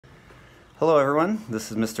Hello everyone,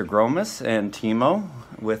 this is Mr. Gromas and Timo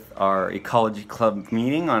with our Ecology Club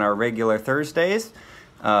meeting on our regular Thursdays.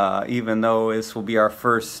 Even though this will be our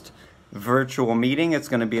first virtual meeting, it's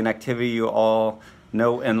going to be an activity you all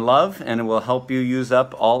know and love, and it will help you use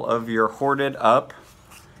up all of your hoarded up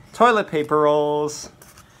toilet paper rolls.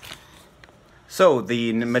 So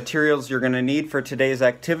the materials you're going to need for today's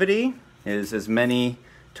activity is as many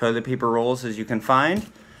toilet paper rolls as you can find,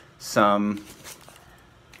 some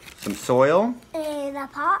soil. In a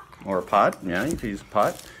pot. Or a pot, yeah, you could use a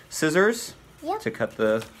pot. Scissors to cut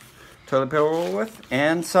the toilet paper roll with,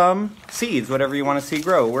 and some seeds, whatever you want to see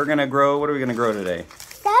grow. We're going to grow, what are we going to grow today?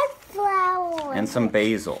 Sunflower. And some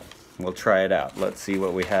basil. We'll try it out. Let's see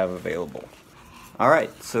what we have available.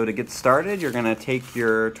 Alright, so to get started, you're going to take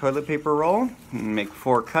your toilet paper roll and make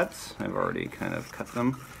 4 cuts. I've already kind of cut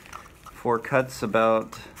them. 4 cuts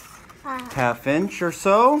about ½ inch or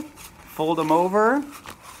so. Fold them over.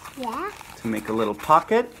 Yeah. To make a little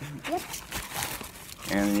pocket. Yep.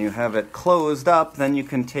 And you have it closed up, then you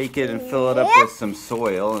can take it and fill it up with some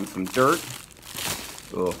soil and some dirt.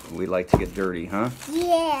 Oh, we like to get dirty, huh?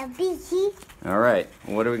 Yeah, busy. Alright,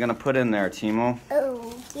 what are we going to put in there, Timo?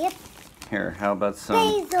 Oh, yep. Here, how about some...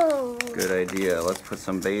 Basil. Good idea. Let's put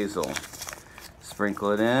some basil.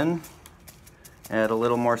 Sprinkle it in. Add a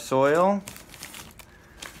little more soil.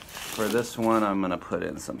 For this one, I'm going to put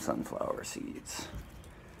in some sunflower seeds.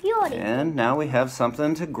 And now we have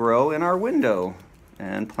something to grow in our window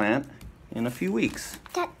and plant in a few weeks.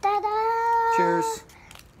 Da, da, da. Cheers.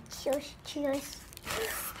 Cheers, cheers.